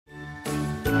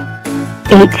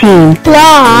18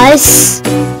 plus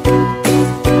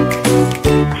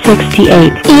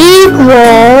 68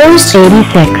 equals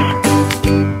 86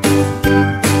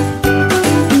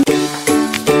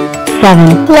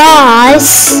 7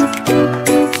 plus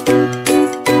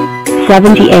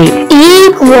 78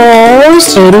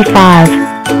 equals 85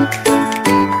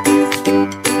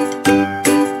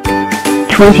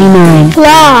 29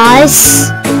 plus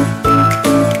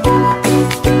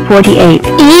 48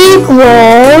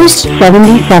 equals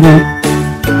 77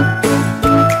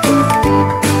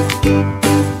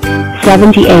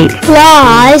 78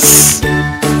 plus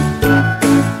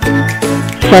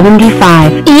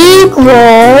 75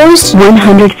 equals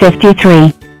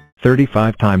 153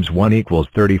 35 times 1 equals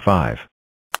 35.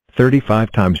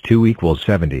 35 times 2 equals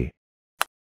 70.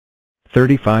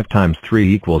 35 times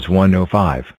 3 equals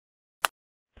 105.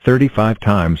 35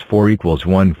 times 4 equals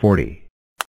 140.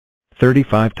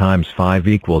 35 times 5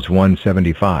 equals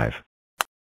 175.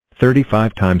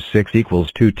 35 times 6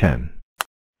 equals 210.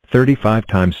 35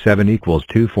 times 7 equals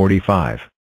 245.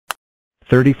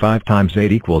 35 times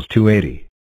 8 equals 280.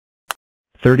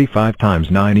 35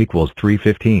 times 9 equals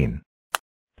 315.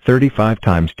 35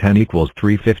 times 10 equals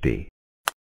 350.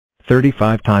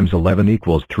 35 times 11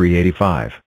 equals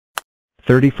 385.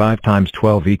 35 times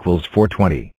 12 equals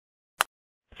 420.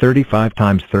 35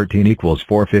 times 13 equals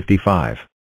 455.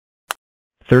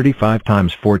 35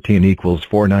 times 14 equals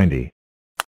 490.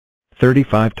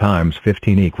 35 times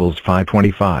 15 equals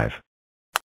 525.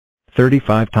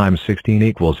 35 times 16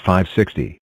 equals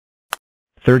 560.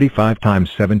 35 times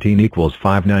 17 equals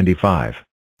 595.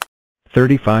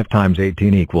 35 times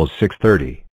 18 equals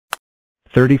 630.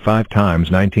 35 times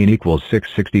 19 equals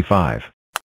 665.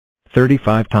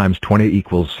 35 times 20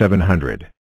 equals 700.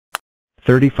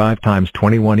 35 times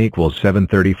 21 equals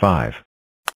 735.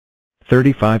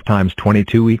 35 times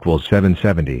 22 equals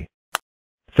 770.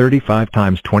 35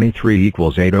 times 23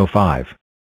 equals 805.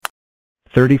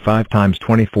 35 times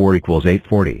 24 equals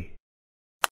 840.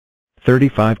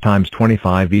 35 times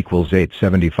 25 equals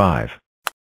 875.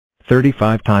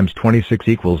 35 times 26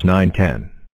 equals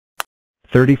 910.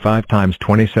 35 times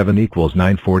 27 equals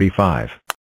 945.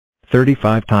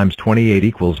 35 times 28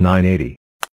 equals 980.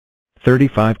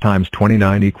 35 times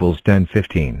 29 equals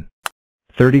 1015.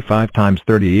 35 times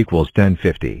 30 equals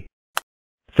 1050.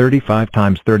 35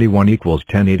 times 31 equals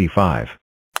 1085.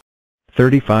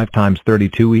 35 times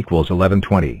 32 equals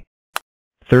 1120.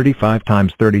 35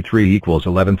 times 33 equals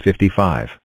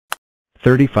 1155.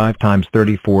 35 times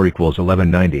 34 equals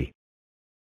 1190.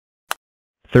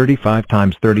 35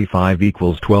 times 35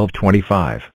 equals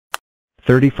 1225.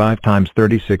 35 times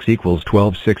 36 equals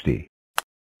 1260.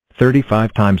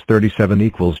 35 times 37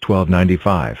 equals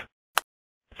 1295.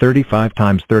 35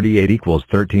 times 38 equals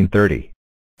 1330.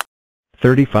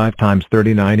 35 times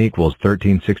 39 equals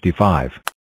 1365.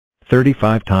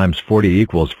 35 times 40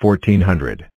 equals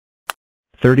 1400.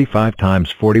 35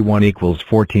 times 41 equals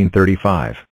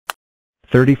 1435.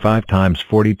 35 times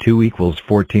 42 equals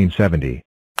 1470.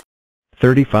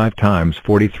 35 times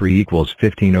 43 equals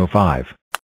 1505.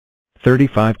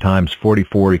 35 times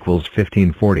 44 equals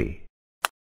 1540.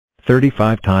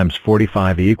 35 times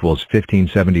 45 equals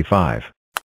 1575.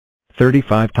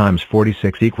 35 times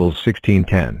 46 equals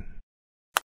 1610.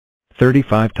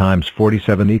 35 times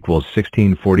 47 equals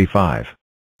 1645.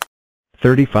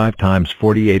 35 times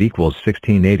 48 equals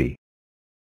 1680.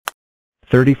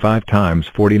 35 times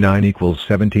 49 equals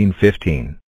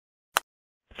 1715.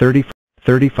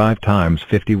 35 times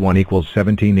 51 equals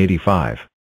 1785.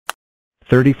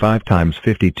 35 times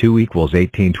 52 equals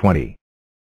 1820.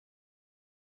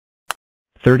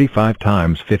 35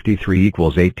 times 53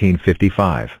 equals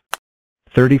 1855.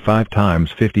 35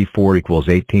 times 54 equals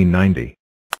 1890.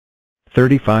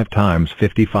 35 times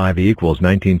 55 equals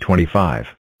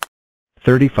 1925.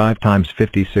 35 times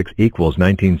 56 equals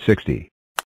 1960.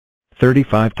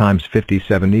 35 times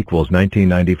 57 equals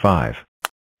 1995.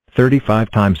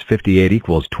 35 times 58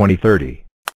 equals 2030.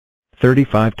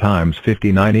 35 times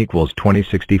 59 equals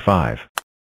 2065.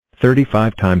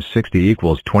 35 times 60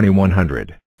 equals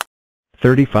 2100.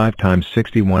 35 times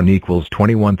 61 equals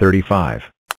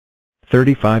 2135.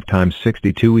 35 times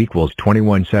 62 equals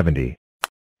 2170.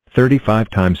 35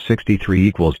 times 63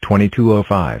 equals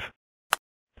 2205.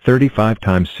 35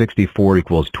 times 64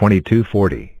 equals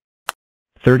 2240.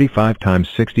 35 times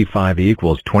 65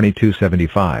 equals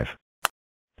 2275.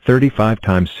 35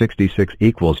 times 66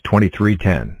 equals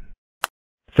 2310.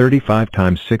 35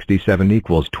 times 67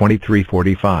 equals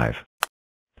 2345.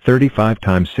 35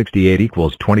 times 68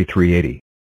 equals 2380.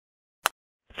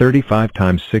 35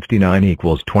 times 69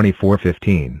 equals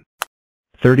 2415.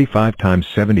 35 times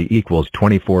 70 equals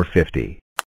 2450.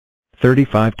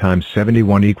 35 times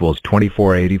 71 equals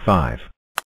 2485.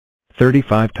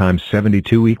 35 times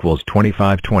 72 equals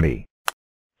 2520.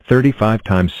 35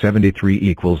 times 73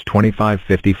 equals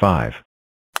 2555.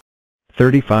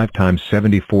 35 times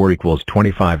 74 equals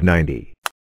 2590.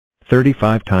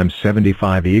 35 times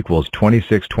 75 equals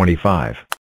 2625.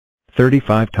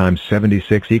 35 times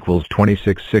 76 equals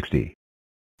 2660.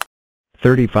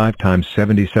 35 times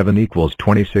 77 equals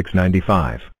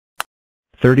 2695.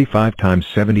 35 times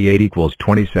 78 equals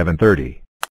 2730.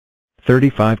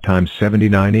 35 times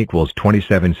 79 equals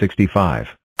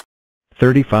 2765.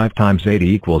 35 times 80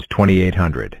 equals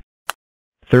 2800.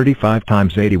 35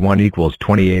 times 81 equals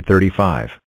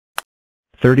 2835.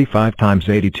 35 times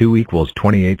 82 equals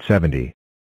 2870.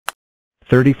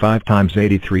 35 times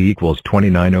 83 equals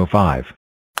 2905.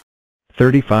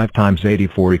 35 times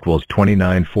 84 equals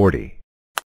 2940.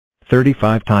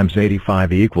 35 times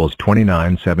 85 equals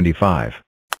 2975.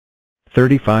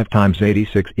 35 times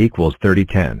 86 equals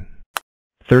 3010.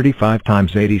 35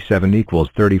 times 87 equals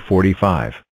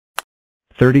 3045.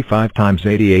 35 times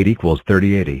 88 equals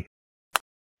 3080.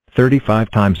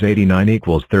 35 times 89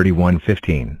 equals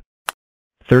 3115.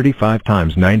 35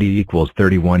 times 90 equals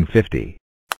 3150.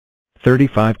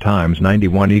 35 times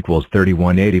 91 equals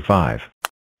 3185.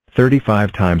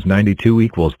 35 times 92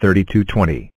 equals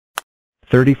 3220.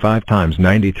 35 times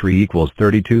 93 equals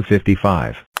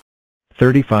 3255.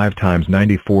 35 times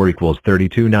 94 equals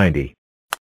 3290.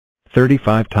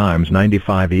 35 times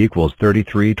 95 equals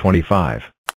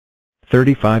 3325.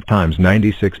 35 times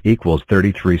 96 equals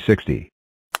 3360.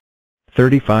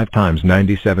 35 times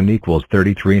 97 equals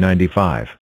 3395.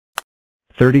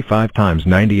 35 times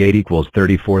 98 equals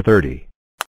 3430.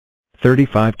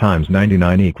 35 times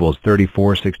 99 equals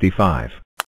 3465.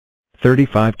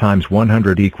 35 times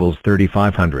 100 equals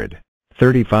 3500.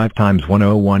 35 times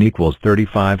 101 equals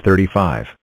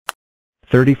 3535.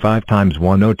 35 times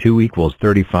 102 equals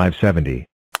 3570.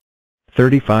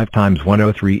 35 times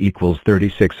 103 equals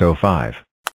 3605.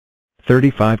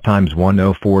 35 times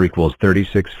 104 equals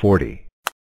 3640.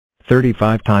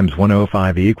 35 times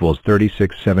 105 equals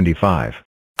 3675.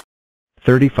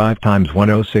 35 times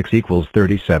 106 equals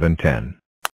 3710.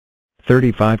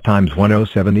 35 times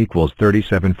 107 equals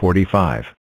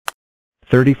 3745.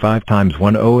 35 times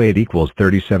 108 equals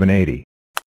 3780.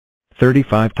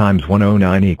 35 times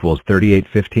 109 equals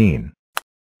 3815.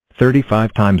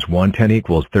 35 times 110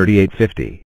 equals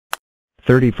 3850.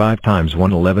 35 times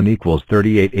 111 equals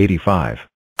 3885.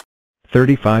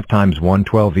 35 times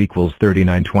 112 equals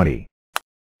 3920.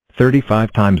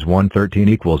 35 times 113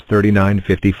 equals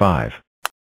 3955.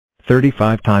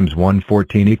 35 times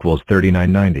 114 equals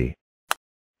 3990.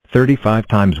 35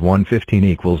 times 115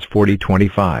 equals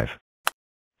 4025.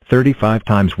 35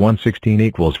 times 116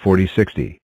 equals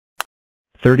 4060.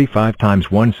 35 times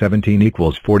 117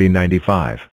 equals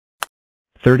 4095.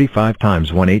 35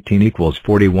 times 118 equals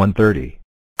 4130.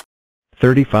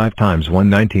 35 times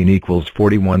 119 equals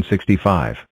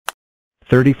 4165.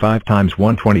 35 times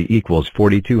 120 equals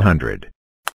 4200.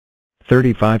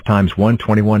 35 times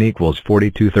 121 equals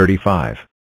 4235.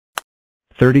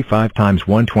 35 times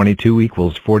 122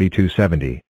 equals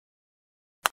 4270.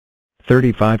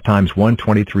 35 times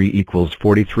 123 equals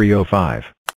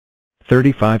 4305.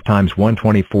 35 times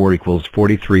 124 equals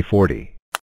 4340.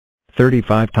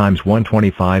 35 times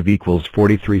 125 equals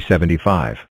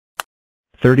 4375.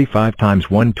 35 times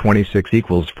 126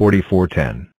 equals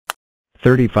 4410.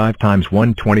 35 times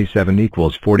 127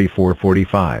 equals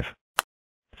 4445.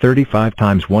 35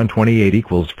 times 128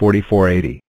 equals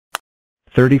 4480.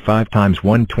 35 times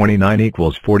 129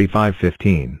 equals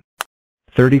 4515.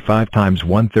 35 times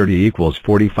 130 equals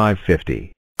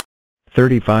 4550.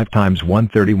 35 times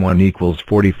 131 equals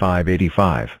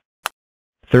 4585.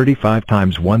 35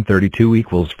 times 132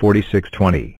 equals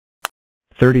 4620.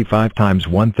 35 times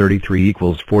 133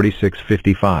 equals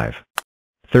 4655.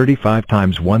 35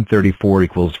 times 134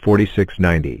 equals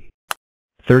 4690.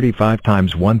 35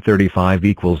 times 135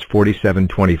 equals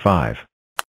 4725.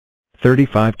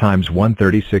 35 times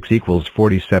 136 equals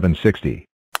 4760.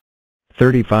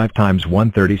 35 times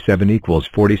 137 equals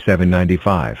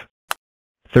 4795.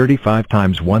 35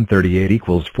 times 138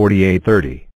 equals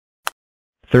 4830.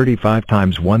 35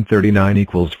 times 139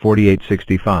 equals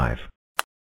 4865.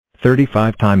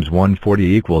 35 times 140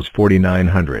 equals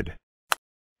 4900.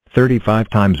 35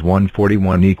 times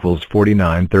 141 equals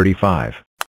 4935.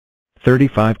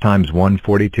 35 times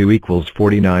 142 equals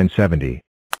 4970.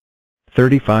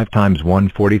 35 times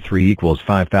 143 equals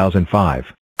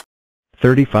 5005.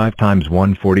 35 times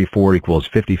 144 equals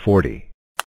 5040.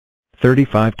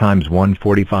 35 times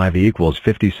 145 equals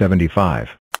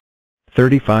 5075.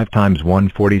 35 times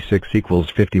 146 equals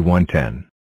 5110.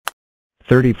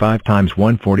 35 times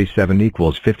 147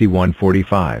 equals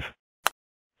 5145.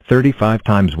 35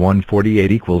 times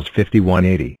 148 equals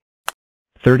 5180.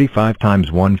 35 times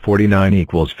 149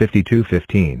 equals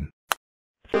 5215.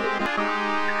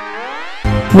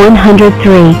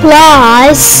 103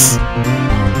 plus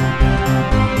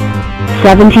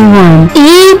 71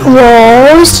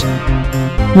 equals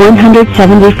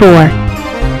 174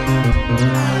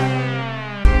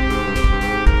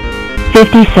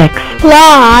 56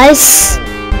 plus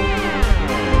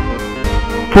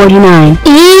 49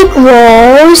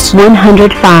 equals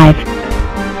 105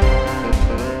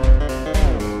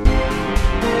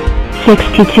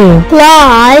 62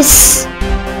 plus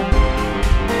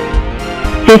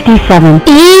 57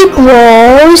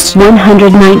 equals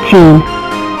 119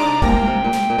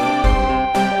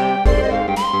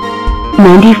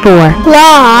 94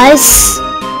 plus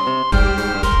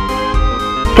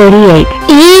 38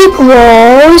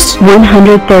 equals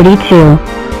 132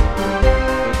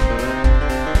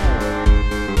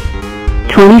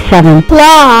 27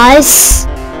 plus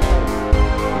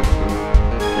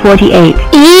 48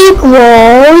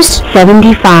 equals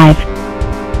 75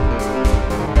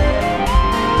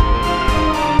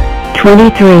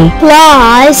 23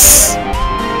 plus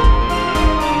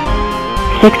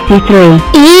 63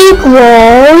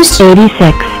 equals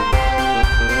 86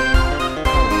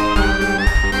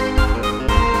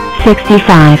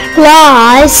 65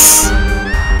 plus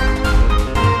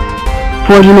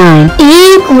 49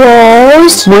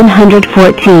 equals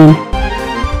 114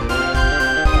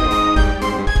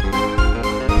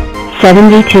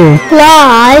 72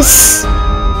 plus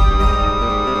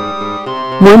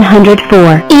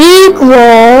 104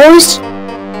 equals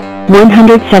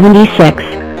 176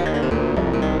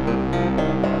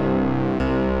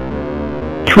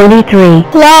 23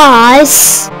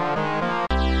 plus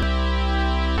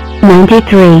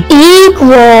 93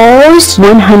 equals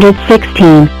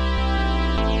 116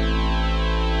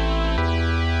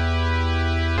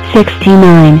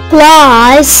 69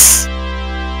 plus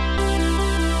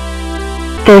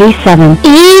 37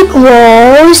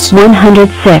 equals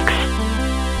 106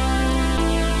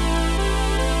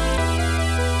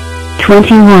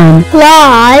 21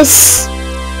 plus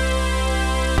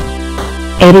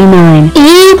 89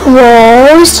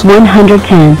 equals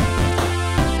 110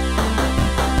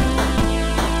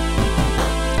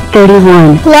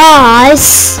 31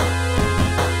 plus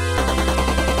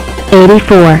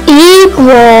 84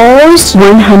 equals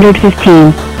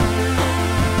 115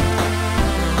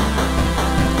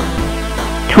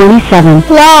 27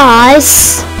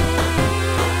 plus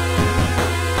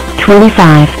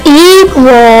 25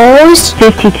 equals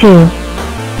 52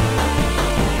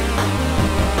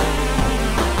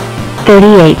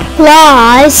 38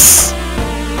 plus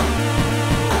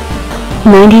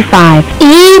 95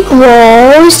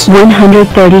 equals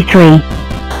 133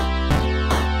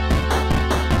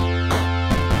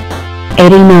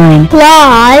 89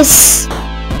 plus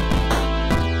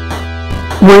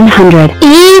 100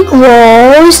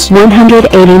 equals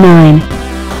 189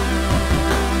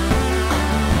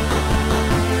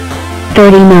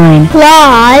 39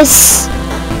 plus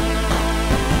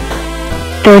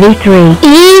 33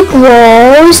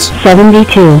 equals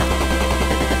 72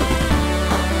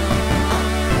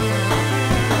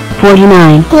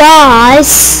 49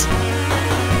 plus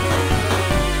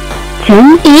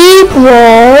 10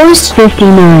 equals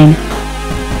 59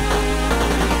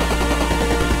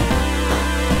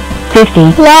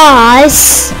 50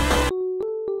 plus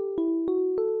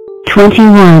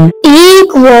 21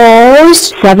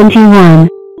 equals 71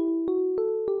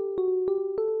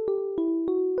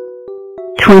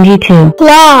 22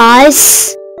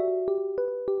 plus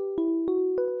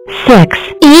 6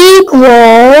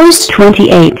 equals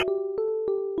 28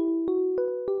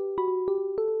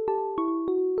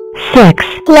 6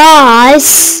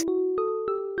 plus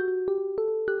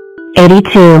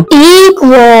 82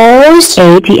 equals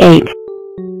 88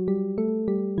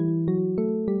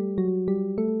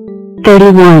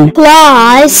 31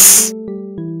 plus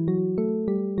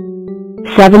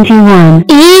 71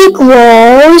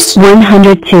 equals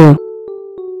 102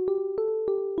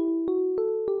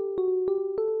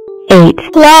 8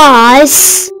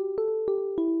 plus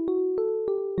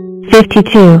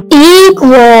 52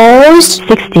 equals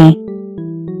 60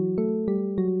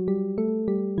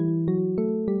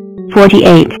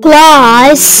 48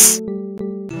 plus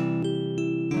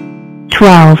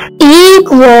 12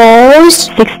 equals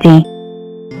 60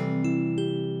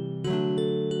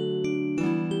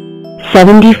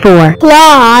 74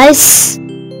 plus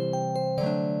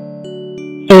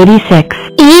 86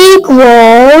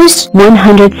 equals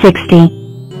 160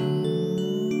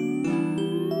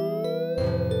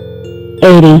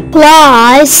 80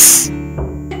 plus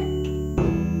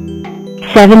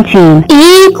 17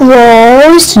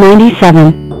 equals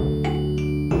 97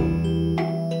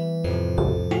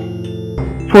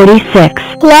 46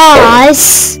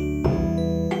 plus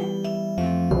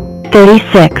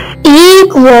 36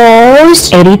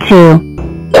 equals 82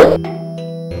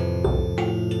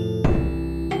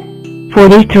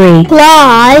 43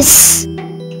 plus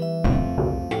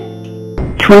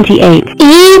 28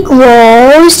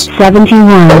 equals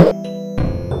 71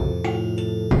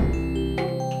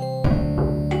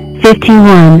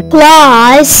 51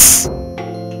 plus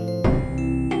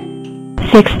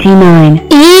 69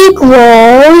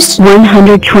 equals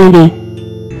 120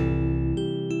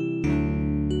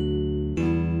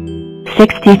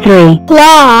 63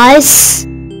 plus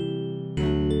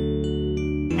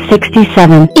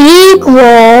 67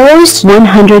 equals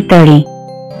 130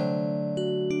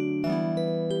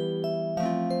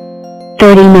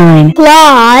 39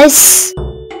 plus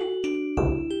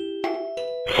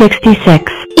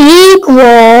 66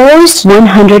 equals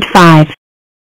 105